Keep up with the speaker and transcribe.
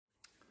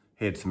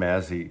Hey, it's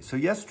Mazzy. So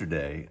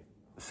yesterday,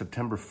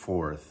 September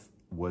 4th,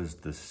 was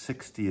the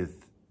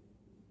 60th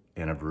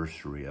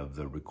anniversary of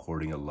the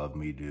recording of Love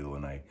Me Do,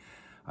 and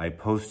I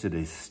posted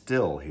a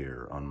still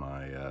here on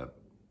my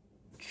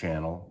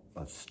channel,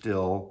 a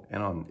still,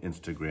 and on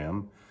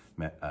Instagram,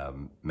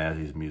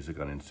 Mazzy's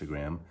Music on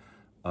Instagram,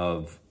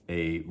 of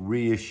a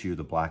reissue,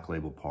 the Black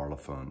Label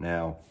Parlophone.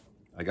 Now,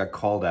 I got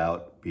called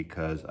out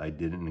because I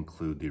didn't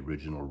include the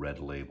original Red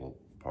Label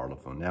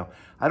Parlophone. Now,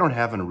 I don't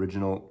have an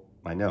original,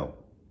 I know,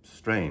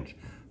 strange,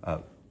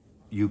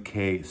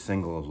 UK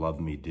single of Love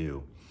Me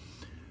Do.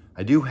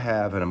 I do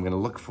have, and I'm going to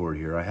look for it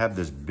here, I have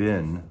this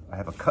bin. I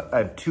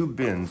have two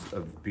bins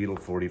of Beatle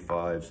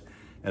 45s,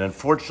 and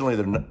unfortunately,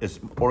 they're not as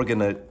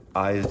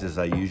organized as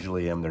I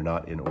usually am. They're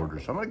not in order,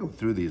 so I'm going to go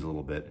through these a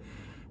little bit,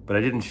 but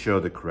I didn't show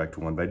the correct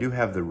one. But I do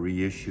have the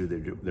reissue.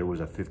 There was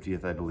a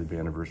 50th, I believe,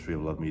 anniversary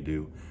of Love Me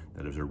Do.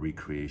 That is a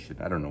recreation.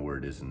 I don't know where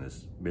it is in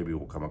this. Maybe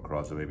we'll come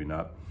across it, maybe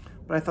not.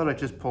 But I thought I'd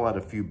just pull out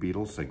a few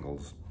Beatles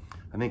singles.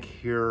 I think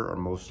here are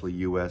mostly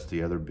US,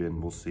 the other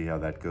bin, we'll see how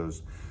that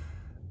goes.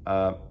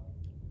 In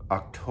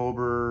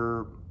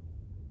October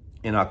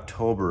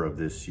of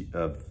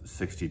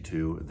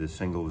 62, the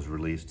single was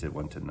released. It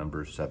went to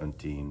number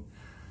 17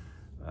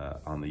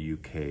 on the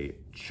UK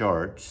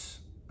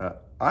charts.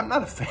 I'm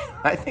not a fan.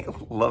 I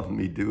think Love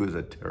Me Do is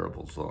a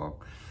terrible song.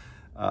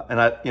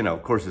 And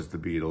of course it's the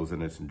Beatles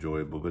and it's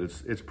enjoyable, but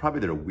it's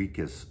probably their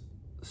weakest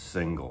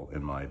single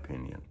in my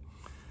opinion.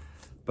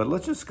 But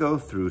let's just go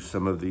through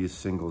some of these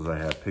singles. I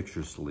have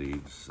picture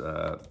sleeves.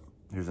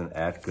 Here's an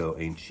Atco,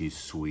 Ain't She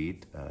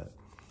Sweet?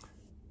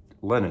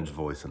 Lennon's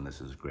voice on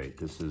this is great.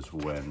 This is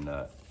when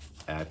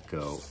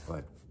Atco, I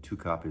have two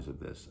copies of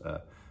this,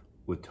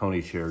 with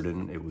Tony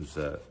Sheridan. It was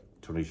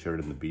Tony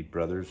Sheridan, the Beat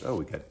Brothers. Oh,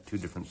 we got two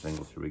different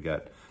singles here. We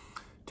got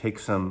Take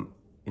Some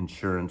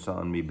Insurance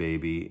on Me,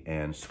 Baby,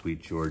 and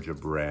Sweet Georgia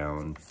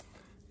Brown.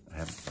 I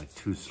have like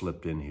two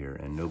slipped in here,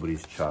 and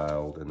Nobody's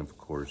Child, and of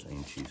course,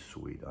 Ain't She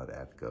Sweet on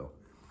Atco.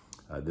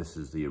 This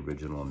is the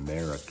original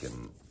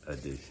American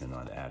edition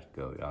on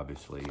Atco.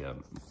 Obviously,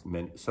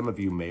 some of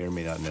you may or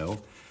may not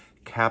know,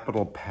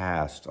 Capitol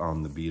passed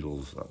on the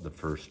Beatles the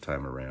first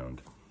time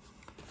around.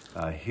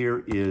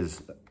 Here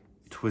is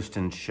Twist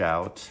and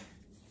Shout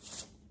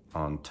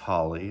on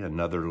Tolly,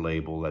 another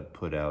label that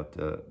put out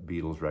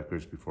Beatles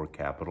records before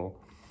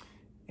Capitol.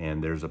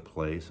 And There's a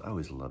Place. I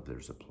always love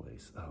There's a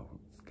Place. Oh,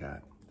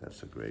 God,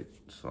 that's a great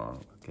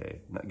song.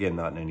 Okay, again,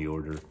 not in any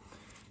order.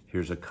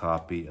 Here's a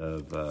copy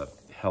of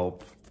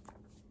Help,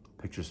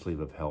 picture sleeve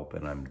of Help,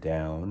 and I'm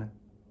Down.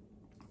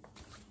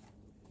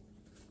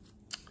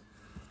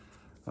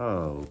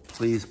 Oh,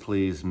 Please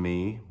Please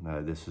Me.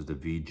 This is the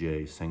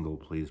VJ single,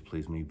 Please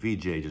Please Me.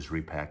 VJ just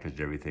repackaged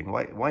everything.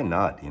 Why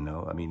not, you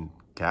know? I mean,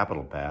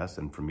 Capitol passed,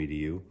 and From Me to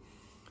You.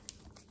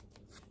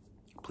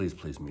 Please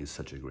Please Me is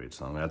such a great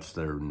song. That's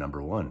their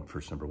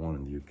first number one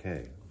in the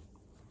UK.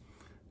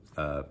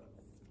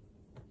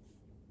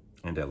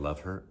 And I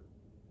Love Her.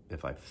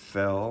 If I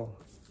Fell,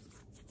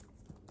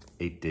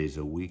 8 Days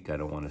a Week, I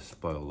Don't Want to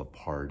Spoil the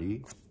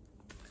Party.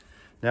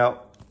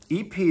 Now,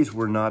 EPs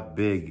were not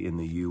big in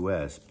the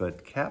US,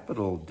 but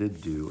Capitol did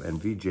do,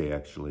 and VJ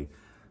actually,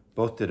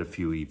 both did a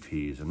few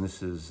EPs, and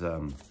this is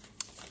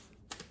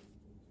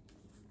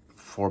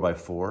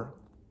 4x4.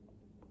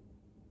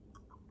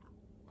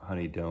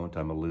 Honey Don't,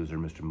 I'm a Loser,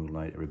 Mr.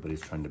 Moonlight,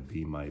 Everybody's Trying to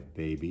Be My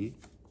Baby.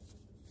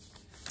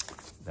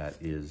 That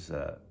is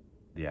the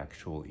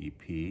actual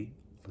EP.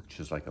 Looks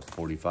just like a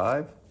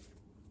 45.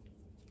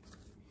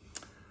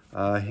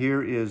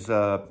 Here is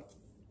The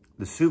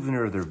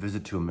Souvenir of Their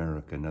Visit to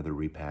America, another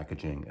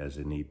repackaging as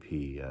an EP.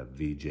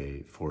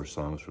 VJ, 4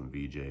 songs from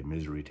VJ.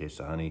 Misery,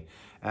 Taste of Honey,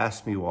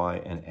 Ask Me Why,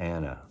 and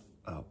Anna.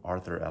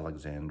 Arthur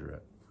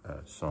Alexandra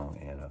song,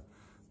 Anna.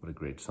 What a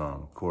great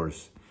song. Of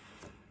course,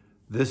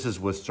 this is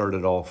what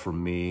started all for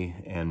me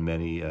and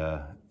many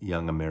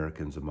young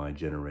Americans of my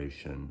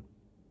generation.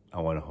 I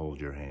Want to Hold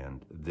Your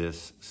Hand.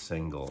 This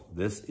single,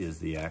 this is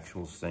the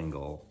actual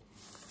single.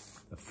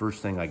 The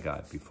first thing I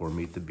got before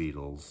Meet the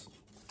Beatles.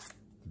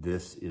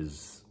 This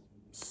is,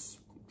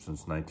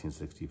 since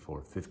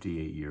 1964,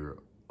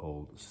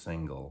 58-year-old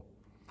single,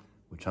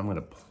 which I'm going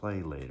to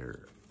play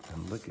later.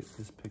 And look at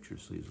this picture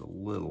sleeve's a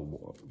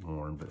little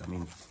worn, but I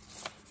mean,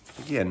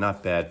 again,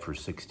 not bad for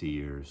 60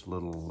 years. A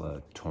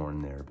little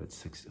torn there, but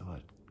 60, oh,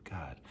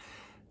 God.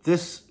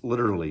 This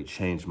literally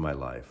changed my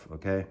life,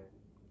 okay?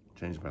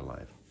 Changed my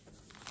life.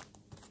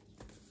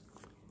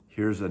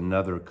 Here's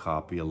another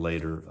copy, a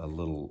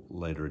little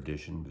later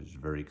edition, which is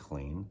very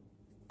clean.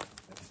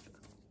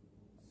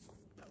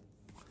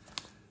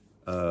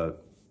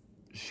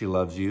 She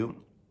Loves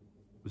You.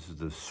 This is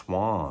the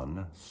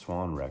Swan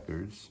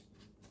Records.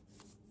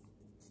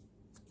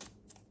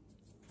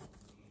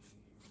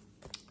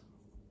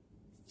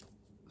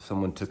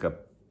 Someone took a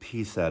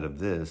piece out of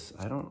this.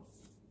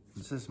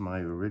 This is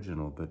my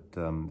original, but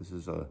this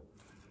is a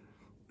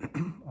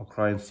I'll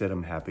cry instead,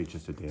 I'm happy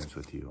just to dance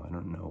with you. I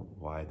don't know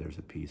why there's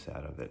a piece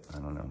out of it. I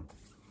don't know.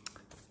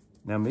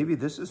 Now, maybe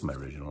this is my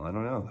original. I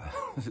don't know.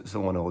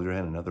 So I Want to Hold Your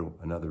Hand,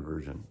 another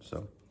version.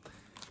 So,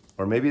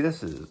 or maybe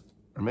this is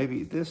Or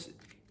maybe this,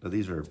 oh,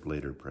 these are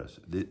later press.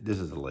 This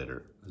is a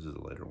later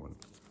one.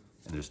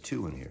 And there's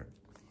 2 in here.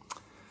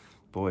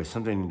 Boy,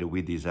 someday I need to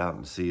weed these out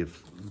and see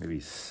if maybe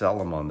sell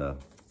them on the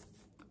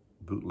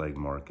bootleg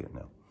market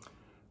now.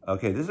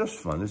 Okay, this is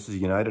fun. This is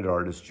United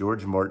Artists,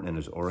 George Martin and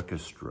his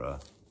orchestra.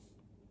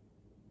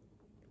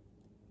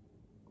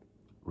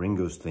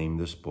 Ringo's theme,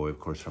 This Boy, of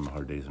course, from A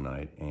Hard Day's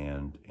Night,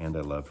 and I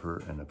Love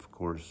Her. And of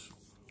course,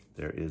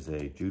 there is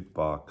a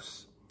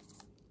jukebox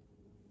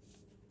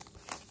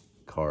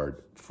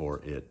card for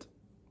it.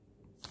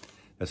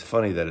 It's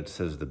funny that it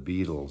says the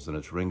Beatles, and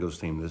it's Ringo's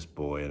theme, This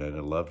Boy, and I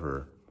Love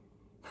Her.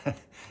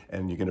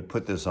 And you're going to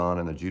put this on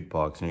in the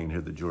jukebox, and you can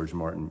hear the George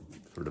Martin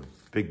sort of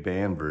big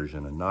band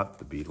version and not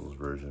the Beatles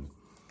version.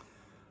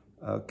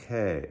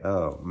 Okay.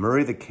 Oh,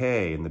 Murray the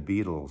K and the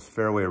Beatles,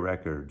 Fairway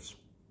Records.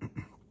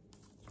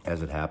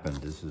 As it happened,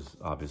 this is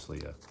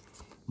obviously a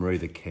Murray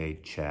the K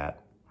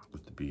chat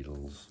with the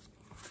Beatles.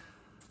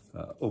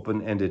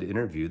 Open-ended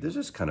interview. This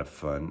is kind of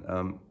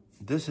fun.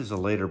 This is a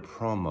later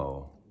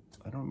promo.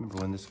 I don't remember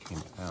when this came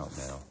out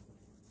now.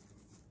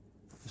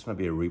 This might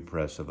be a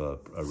repress of a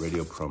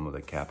radio promo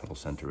that Capitol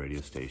Center radio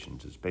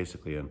stations. It's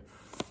basically an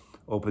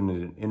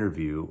open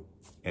interview,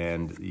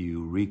 and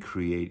you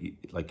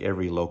recreate, like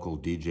every local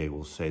DJ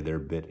will say their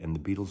bit, and the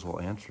Beatles will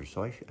answer.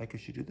 So I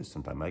should do this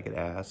sometime. I could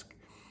ask,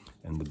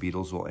 and the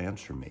Beatles will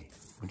answer me.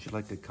 Wouldn't you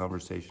like the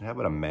conversation? How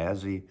about a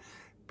Mazzy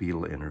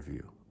Beatle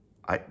interview?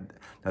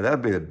 Now that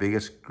would be the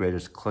biggest,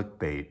 greatest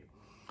clickbait.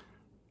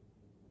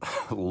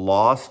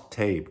 Lost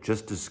tape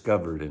just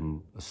discovered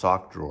in a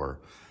sock drawer.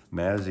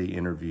 Mazzy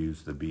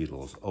interviews the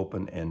Beatles.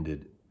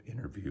 Open-ended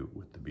interview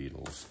with the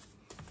Beatles.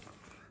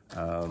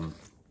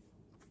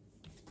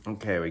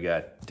 Okay, we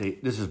got,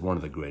 this is one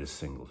of the greatest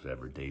singles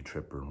ever, Day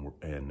Tripper,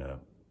 and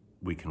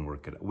We Can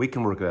Work It Out. We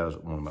Can Work It Out is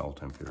one of my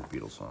all-time favorite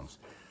Beatles songs.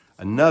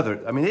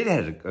 Another, I mean, they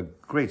had a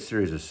great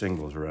series of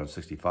singles around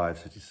 65,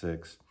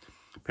 66.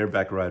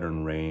 Paperback Writer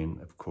and Rain,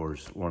 of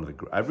course, one of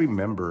the, I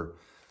remember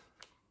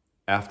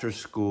after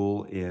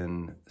school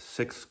in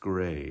 6th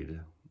grade,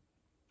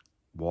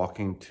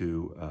 walking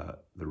to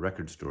the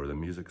record store, the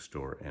music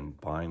store, and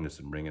buying this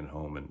and bringing it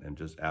home, and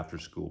just after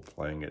school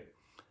playing it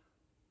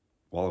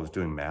while I was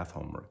doing math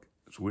homework.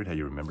 It's weird how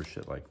you remember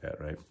shit like that,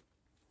 right?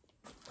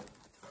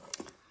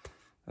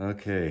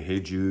 Okay, Hey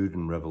Jude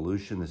and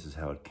Revolution. This is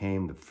how it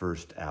came. The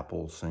first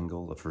Apple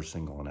single, the first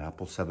single on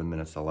Apple, 7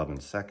 minutes,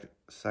 11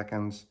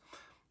 seconds,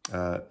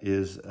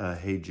 is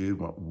Hey Jude,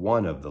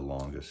 one of the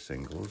longest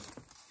singles.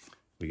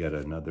 We got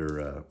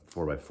another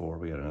 4x4.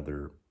 We got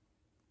another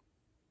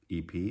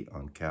EP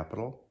on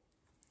Capitol.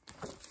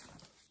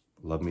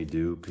 Love Me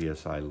Do,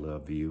 P.S. I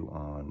Love You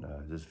on,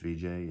 is this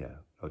VJ? Yeah.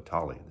 Oh,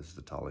 Tolly. This is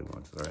the Tolly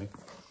one, sorry.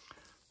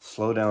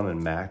 Slow Down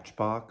and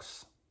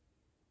Matchbox.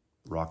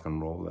 Rock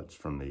and Roll, that's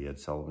from the Ed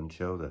Sullivan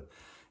Show.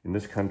 In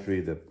this country,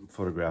 the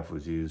photograph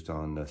was used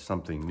on the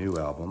Something New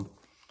album.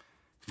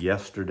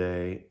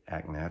 Yesterday,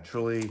 Act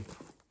Naturally.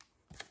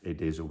 8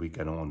 Days a Week,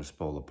 I Don't Want to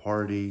Spoil the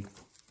Party.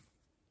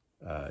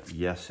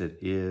 Yes, It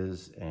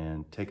Is,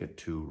 and Ticket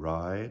to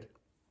Ride.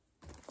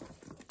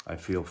 I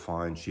Feel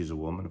Fine, She's a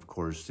Woman. Of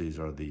course, these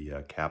are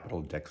the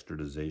Capitol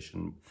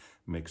dexterization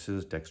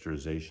mixes,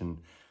 dexterization,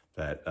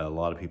 that a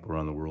lot of people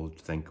around the world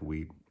think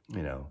we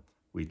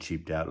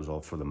cheaped out. It was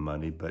all for the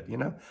money. But,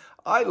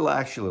 I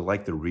actually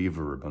like the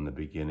reverb on the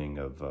beginning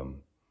of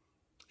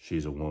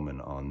She's a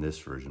Woman on this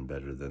version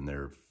better than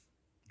their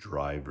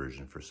dry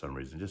version for some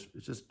reason.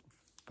 It's just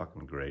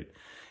fucking great.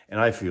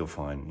 And I Feel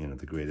Fine,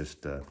 the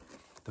greatest, the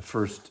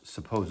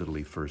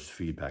supposedly first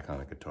feedback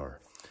on a guitar.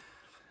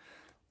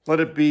 Let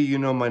It Be, You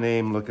Know My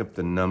Name, Look Up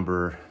the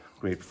Number,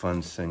 great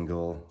fun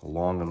single, A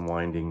Long and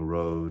Winding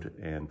Road,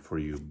 and For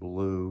You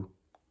Blue.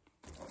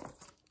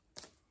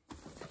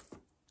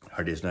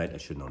 Hard Day's Night, I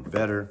Should Know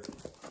Better.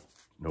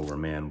 Nowhere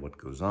Man, What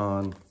Goes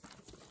On.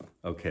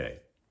 Okay,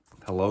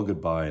 Hello,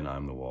 Goodbye, and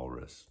I'm the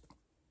Walrus.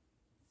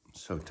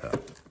 So tough.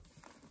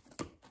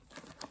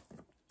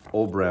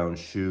 Old Brown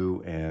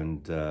Shoe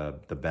and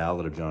the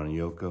Ballad of John and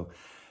Yoko.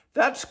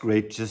 That's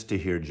great just to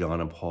hear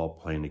John and Paul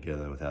playing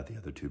together without the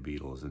other two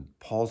Beatles. And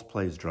Paul's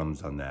plays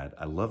drums on that.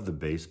 I love the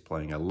bass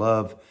playing. I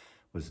love,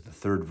 was the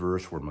third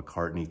verse where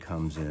McCartney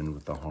comes in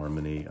with the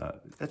harmony.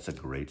 That's a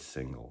great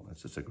single.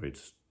 That's just a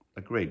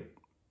great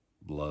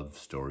love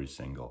story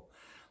single.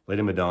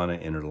 Lady Madonna,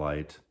 Inner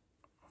Light.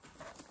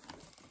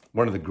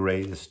 One of the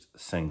greatest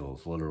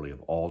singles, literally,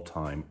 of all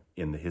time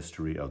in the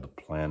history of the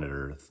planet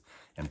Earth,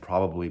 and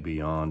probably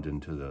beyond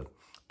into the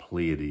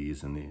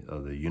Pleiades and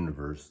the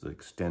universe, the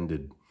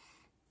extended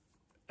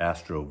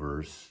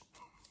Astroverse,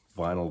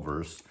 vinyl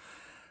verse,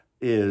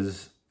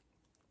 is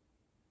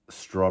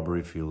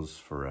Strawberry Fields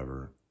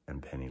Forever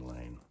and Penny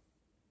Lane.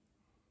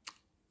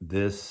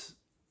 This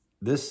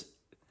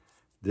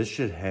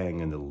should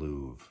hang in the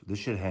Louvre. This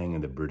should hang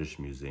in the British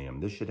Museum.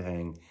 This should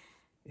hang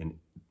in,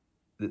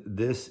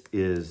 this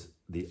is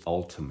the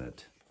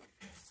ultimate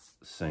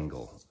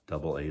single,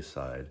 double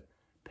A-side,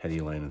 Penny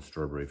Lane and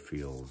Strawberry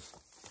Fields.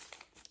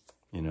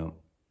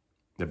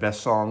 The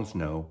best songs,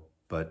 no,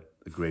 but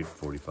a great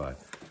 45.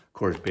 Of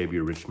course, Baby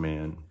a Rich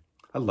Man.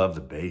 I love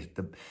the bass.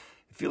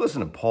 If you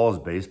listen to Paul's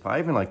bass, I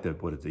even like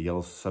the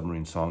Yellow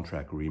Submarine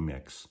Songtrack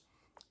remix.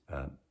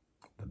 The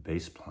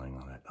bass playing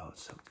on it, oh,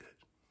 it's so good.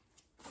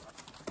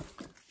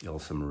 Yellow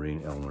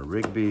Submarine, Eleanor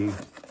Rigby.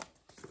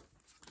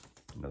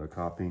 Another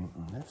copy.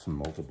 I have some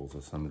multiples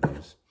of some of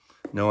these.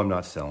 No, I'm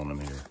not selling them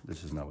here.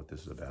 This is not what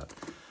this is about.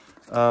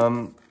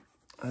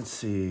 Let's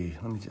see.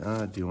 Let me.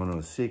 Do you want to know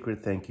a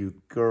secret? Thank you,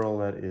 girl.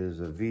 That is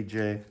a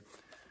VJ.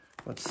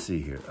 Let's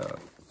see here.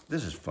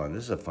 This is fun.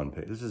 This is a fun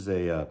picture. This is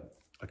a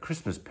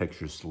Christmas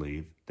picture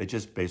sleeve. They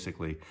just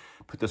basically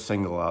put the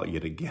single out. You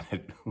had to get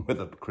it with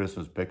a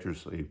Christmas picture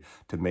sleeve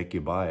to make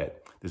you buy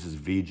it. This is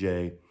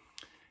VJ,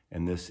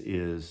 and this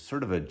is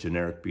sort of a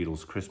generic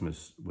Beatles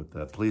Christmas with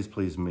Please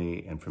Please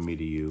Me and From Me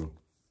to You.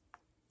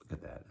 Look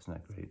at that. Isn't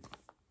that great?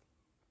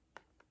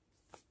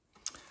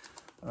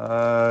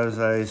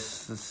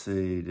 Let's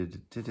see.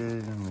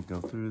 Let me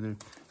go through there.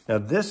 Now,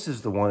 this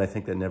is the one I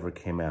think that never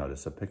came out.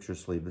 It's a picture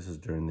sleeve. This is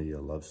during the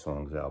Love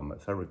Songs album,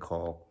 if I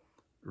recall.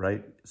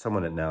 Right?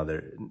 Someone at now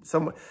there.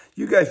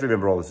 You guys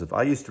remember all this stuff.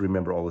 I used to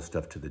remember all this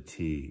stuff to the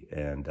T,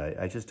 and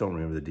I just don't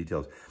remember the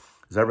details.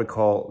 As I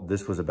recall,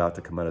 this was about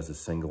to come out as a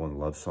single when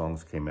Love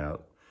Songs came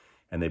out,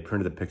 and they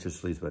printed the picture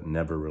sleeves but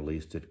never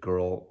released it.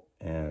 Girl,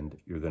 and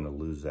You're Gonna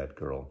Lose That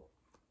Girl.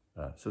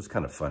 So it's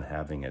kind of fun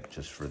having it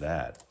just for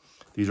that.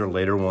 These are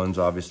later ones,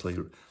 obviously.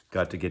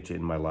 Got to Get You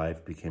in My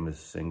Life became a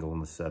single in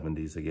the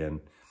 70s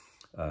again.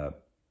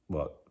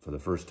 Well, for the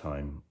first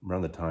time,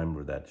 around the time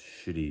where that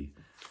shitty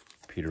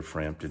Peter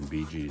Frampton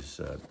Bee Gees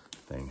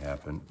thing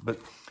happened. But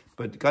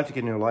Got to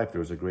Get in Your Life, there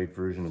was a great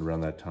version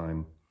around that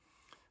time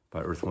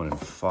by Earth, Wind, and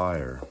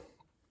Fire.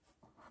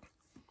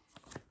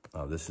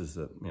 This is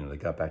they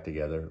got back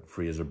together,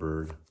 Free as a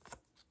Bird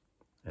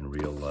and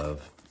Real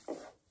Love.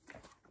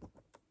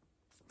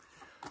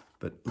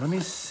 But let me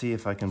see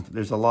if I can,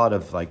 there's a lot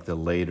of like the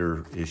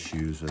later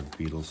issues of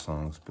Beatles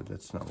songs, but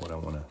that's not what I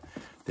want to,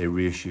 they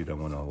reissued I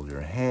Want to Hold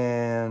Your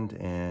Hand,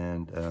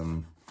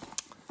 and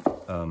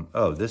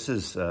oh, this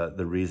is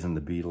the reason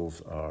the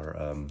Beatles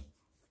are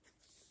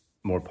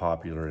more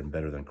popular and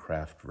better than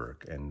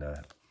Kraftwerk, and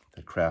the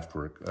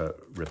Kraftwerk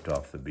ripped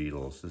off the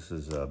Beatles. This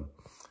is a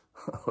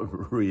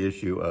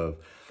reissue of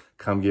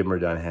Come Give Me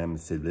Dein Hand,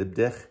 Sie liebt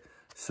dich.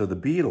 So the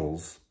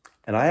Beatles,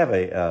 and I have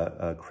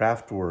a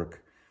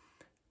Kraftwerk,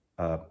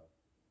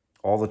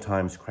 All the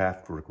Times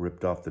Kraftwerk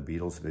ripped off the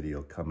Beatles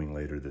video coming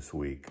later this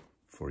week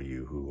for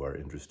you who are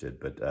interested.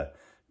 But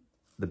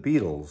the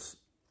Beatles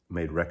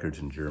made records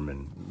in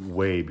German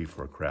way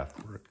before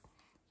Kraftwerk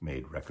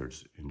made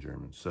records in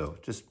German. So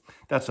just,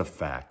 that's a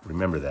fact.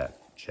 Remember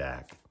that,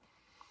 Jack.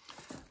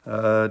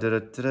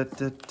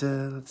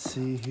 Let's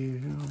see here,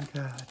 what we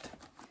got.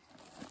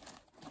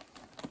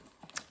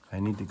 I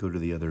need to go to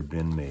the other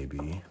bin,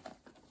 maybe.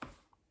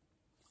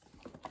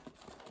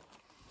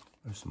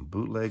 There's some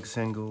bootleg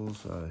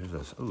singles.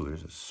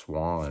 There's a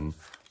Swan.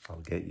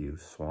 I'll Get You,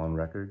 Swan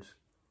Records.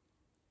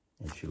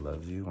 And She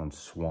Loves You on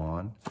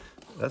Swan.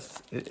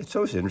 It's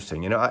always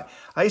interesting. You know,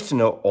 I used to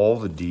know all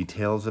the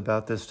details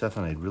about this stuff,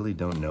 and I really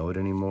don't know it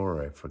anymore,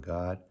 or I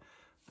forgot.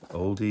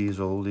 Oldies,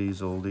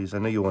 oldies, oldies. I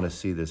know you want to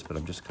see this, but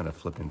I'm just kind of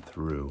flipping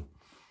through.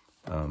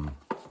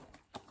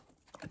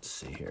 Let's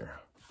see here.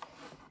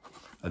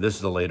 This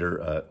is the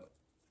later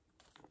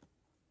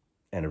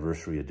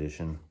anniversary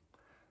edition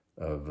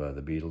of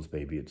the Beatles,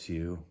 Baby It's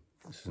You.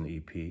 This is an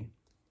EP.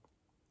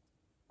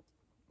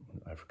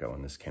 I forgot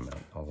when this came out.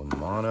 All in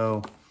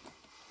mono.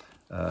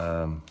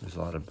 There's a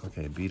lot of,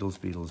 okay, Beatles,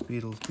 Beatles,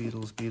 Beatles,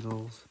 Beatles,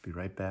 Beatles. Be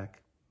right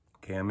back.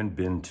 Okay, I'm in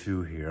bin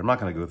 2 here. I'm not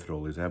going to go through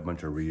all these. I have a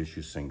bunch of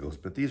reissue singles,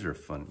 but these are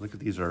fun. Look at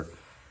these are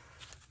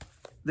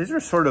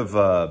sort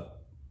of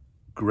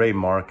gray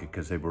market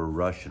because they were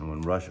Russian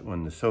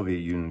when the Soviet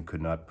Union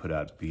could not put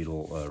out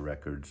Beatle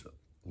records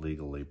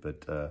legally,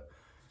 but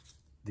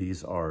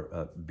these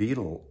are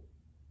Beatle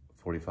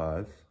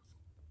 45s,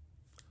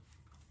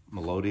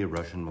 Melodia,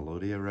 Russian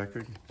Melodia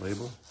record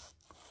label.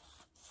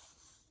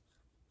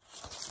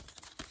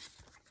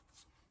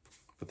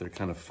 But they're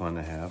kind of fun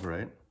to have,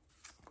 right?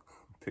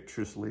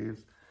 Picture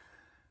sleeves.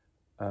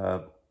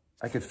 I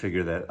could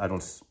figure that. I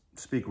don't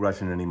speak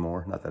Russian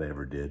anymore. Not that I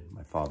ever did.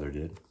 My father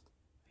did.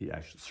 He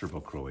actually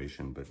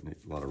Serbo-Croatian, but a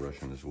lot of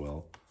Russian as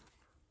well.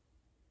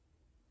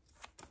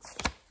 It's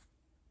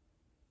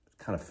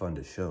kind of fun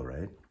to show,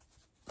 right?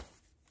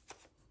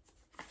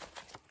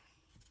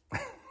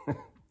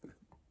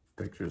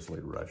 Pictures like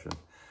Russian.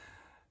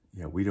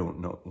 Yeah, we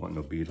don't want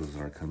no Beatles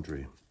in our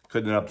country.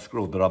 Couldn't up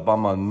scroll.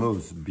 Drabama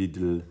moves,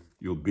 Beatle,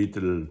 you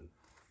Beatle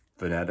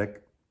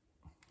fanatic.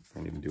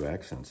 Can't even do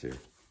accents here.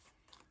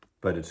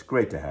 But it's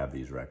great to have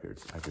these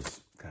records. I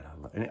just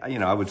gotta, you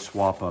know, I would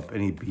swap up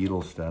any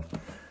Beatles stuff.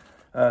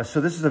 So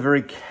this is a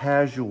very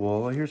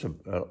casual, here's an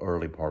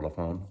early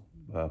Parlophone.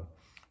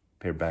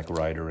 Paperback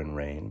Rider and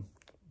Rain,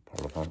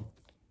 Parlophone.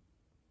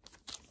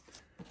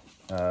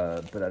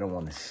 But I don't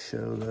want to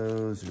show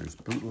those. There's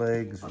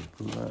bootlegs.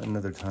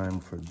 Another time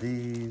for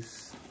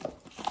these.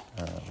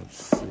 Let's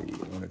see,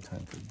 another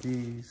time for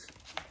these.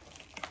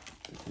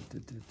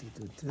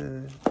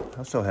 I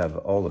also have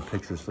all the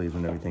picture sleeves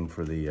and everything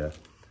for the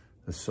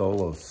the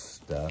solo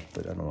stuff,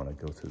 but I don't want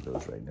to go through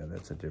those right now.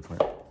 That's a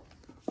different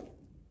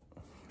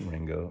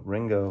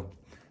Ringo.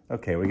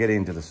 Okay, we're getting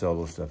into the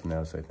solo stuff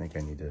now, so I think I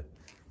need to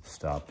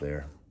stop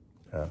there.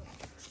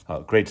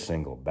 Great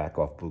single, Back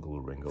Off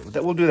Boogaloo Ringo.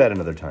 We'll do that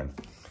another time.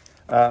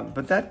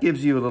 But that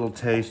gives you a little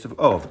taste of,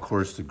 oh, of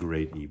course, the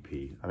great EP.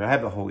 I mean, I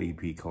have the whole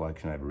EP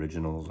collection. I have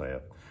originals, I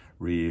have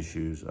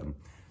reissues.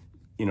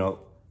 You know,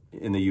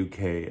 in the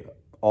UK,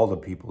 all the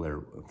people there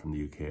from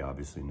the UK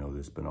obviously know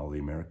this, but all the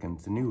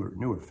Americans, the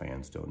newer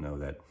fans don't know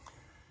that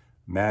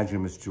Magic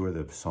Mystery,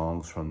 the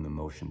songs from the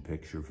motion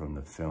picture, from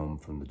the film,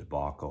 from the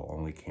debacle,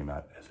 only came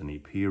out as an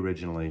EP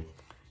originally,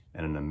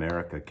 and in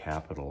America,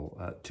 Capitol,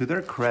 to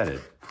their credit,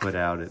 put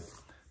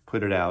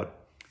it out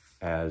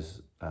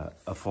as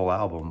a full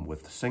album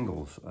with the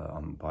singles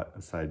on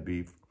side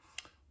B,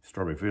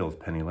 Strawberry Fields,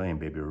 Penny Lane,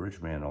 Baby You're a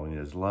Rich Man, All You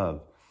Need Is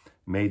Love,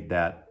 made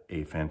that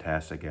a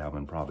fantastic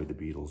album, probably the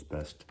Beatles'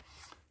 best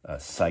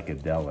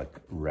psychedelic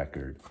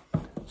record.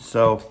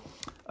 So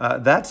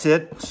that's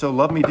it. So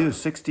Love Me Do,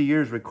 60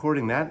 years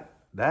recording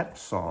that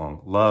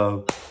song,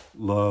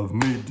 Love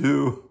Me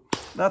Do.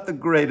 Not the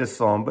greatest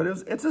song, but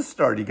it's a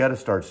start. You got to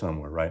start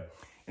somewhere, right?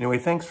 Anyway,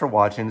 thanks for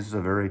watching. This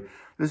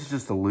is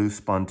just a loose,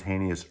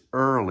 spontaneous,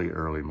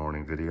 early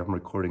morning video. I'm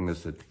recording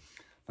this at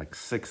like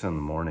 6 in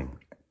the morning,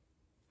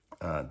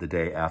 the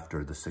day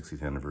after the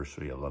 60th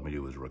anniversary of Love Me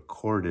Do was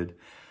recorded.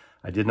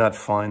 I did not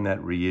find that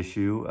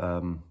reissue.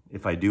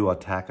 If I do, I'll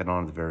tack it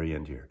on at the very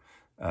end here.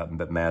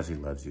 But Mazzy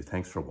loves you.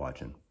 Thanks for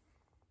watching.